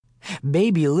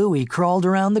Baby Louie crawled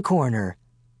around the corner.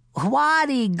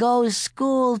 "Waddy goes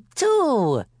school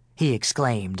too!" he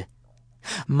exclaimed.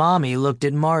 Mommy looked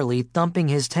at Marley thumping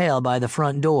his tail by the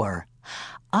front door.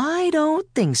 "I don't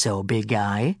think so, big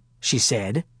guy," she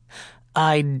said.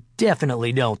 "I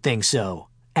definitely don't think so,"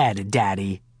 added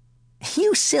Daddy.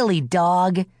 "You silly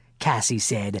dog," Cassie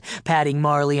said, patting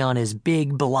Marley on his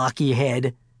big, blocky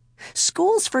head.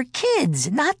 "School's for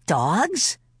kids, not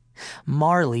dogs."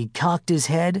 Marley cocked his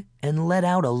head and let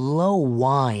out a low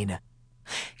whine.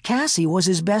 Cassie was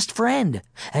his best friend,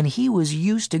 and he was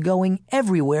used to going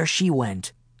everywhere she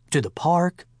went. To the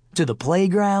park, to the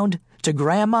playground, to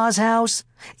Grandma's house,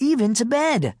 even to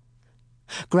bed.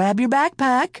 "Grab your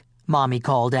backpack," Mommy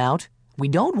called out. "We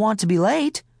don't want to be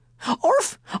late."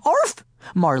 "Arf! Arf!"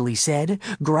 Marley said,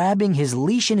 grabbing his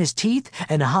leash in his teeth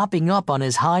and hopping up on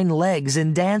his hind legs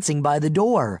and dancing by the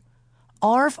door.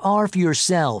 "Arf, arf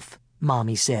yourself,"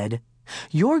 Mommy said.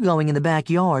 "You're going in the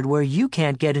backyard where you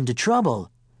can't get into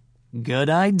trouble." "Good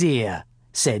idea,"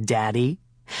 said Daddy,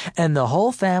 and the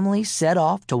whole family set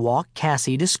off to walk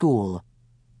Cassie to school.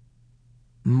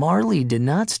 Marley did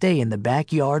not stay in the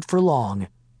backyard for long.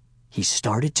 He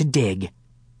started to dig,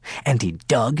 and he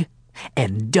dug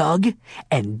and dug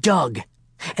and dug,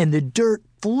 and the dirt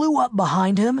flew up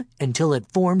behind him until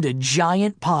it formed a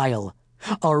giant pile,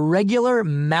 a regular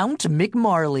Mount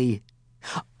McMarley.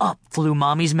 Up flew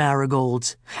Mommy's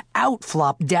marigolds, out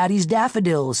flopped Daddy's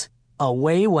daffodils,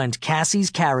 away went Cassie's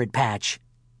carrot patch.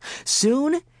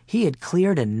 Soon he had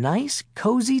cleared a nice,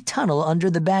 cozy tunnel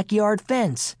under the backyard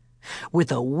fence.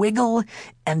 With a wiggle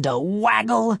and a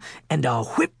waggle and a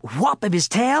whip-whop of his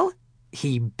tail,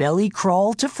 he belly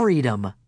crawled to freedom.